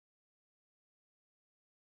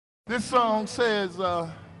This song says,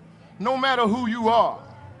 no matter who you are,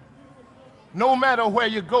 no matter where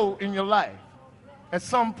you go in your life, at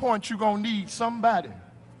some point you're gonna need somebody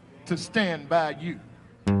to stand by you.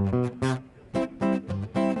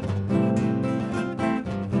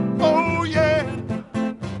 Oh yeah,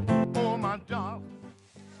 oh my darling.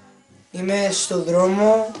 Είμαι στο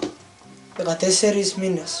δρόμο 14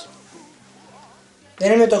 μήνες.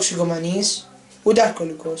 Δεν είμαι τοξικομανής, ούτε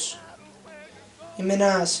αλκοολικός. Είμαι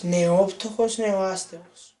ένας νεόπτωχος,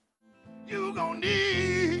 νεοάστεγος.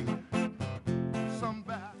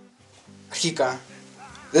 Αρχικά,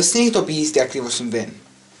 δεν συνειδητοποιείς τι ακριβώς συμβαίνει.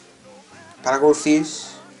 Παρακολουθείς,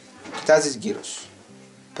 κοιτάζεις γύρω σου.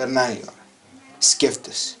 Περνάει η ώρα.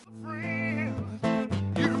 Σκέφτεσαι.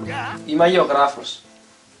 Είμαι αγιογράφος.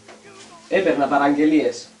 Έπαιρνα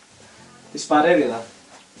παραγγελίες. Τις παρέδιδα.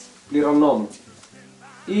 Πληρωνόμουν.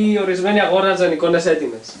 Ή ορισμένοι αγόραζαν εικόνες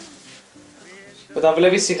έτοιμες. Όταν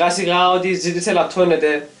βλέπεις σιγά σιγά ότι η ζήτηση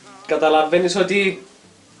ελαττώνεται, καταλαβαίνεις ότι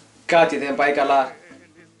κάτι δεν πάει καλά.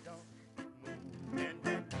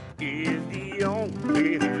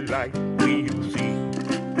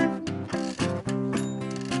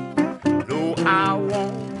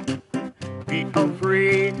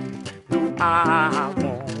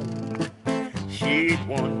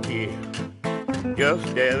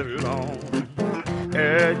 Just as long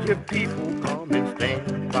as your people come and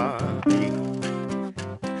stand by me.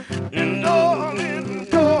 And darling,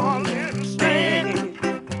 stand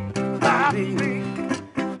by me.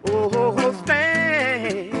 Oh,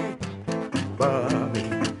 stand by me.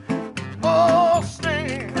 Oh,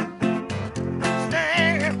 stand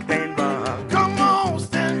by me. Come on,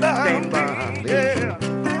 stand by me. Yeah.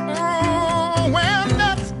 Oh, when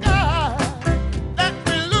that sky that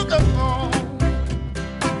we look upon,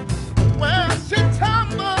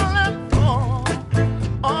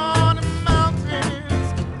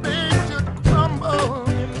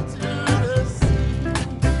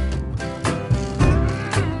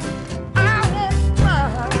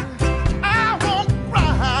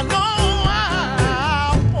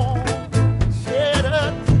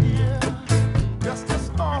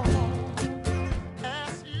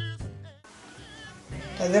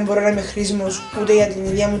 δεν μπορώ να είμαι χρήσιμος ούτε για την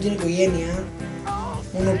ίδια μου την οικογένεια,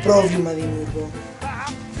 μόνο πρόβλημα δημιουργώ.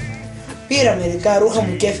 Πήρα μερικά ρούχα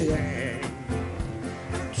μου και έφυγα.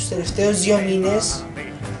 Τους τελευταίους 2 μήνες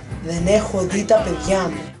δεν έχω δει τα παιδιά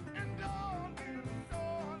μου.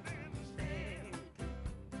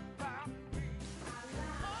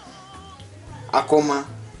 Ακόμα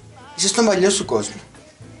είσαι στον παλιό σου κόσμο.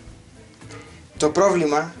 Το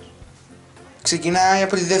πρόβλημα ξεκινάει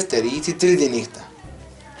από τη δεύτερη ή τη τρίτη νύχτα.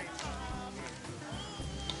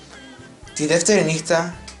 Τη δεύτερη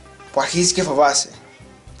νύχτα που αρχίζεις και φοβάσαι,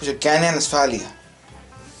 που σε πιάνει ανασφάλεια.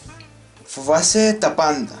 Φοβάσαι τα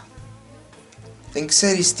πάντα. Δεν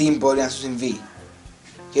ξέρεις τι μπορεί να σου συμβεί.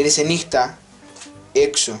 Γιατί σε νύχτα,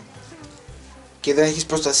 έξω και δεν έχεις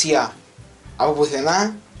προστασία από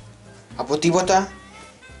πουθενά, από τίποτα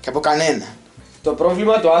και από κανένα. Το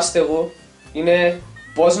πρόβλημα του άστεγου είναι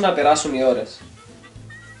πώς να περάσουν οι ώρες.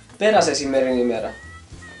 Πέρασε η σημερινή ημέρα.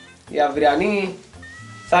 Η αυριανή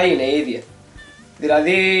θα είναι η ίδια.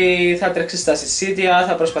 Δηλαδή θα τρέξεις στα συσίτια,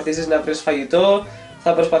 θα προσπαθήσεις να βρεις φαγητό,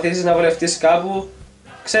 θα προσπαθήσεις να βολευτείς κάπου.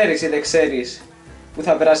 Ξέρεις ή δεν ξέρεις που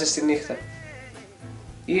θα περάσεις τη νύχτα.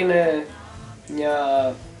 Είναι μια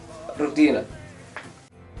ρουτίνα.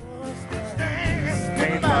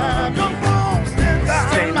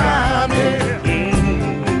 Stand by me.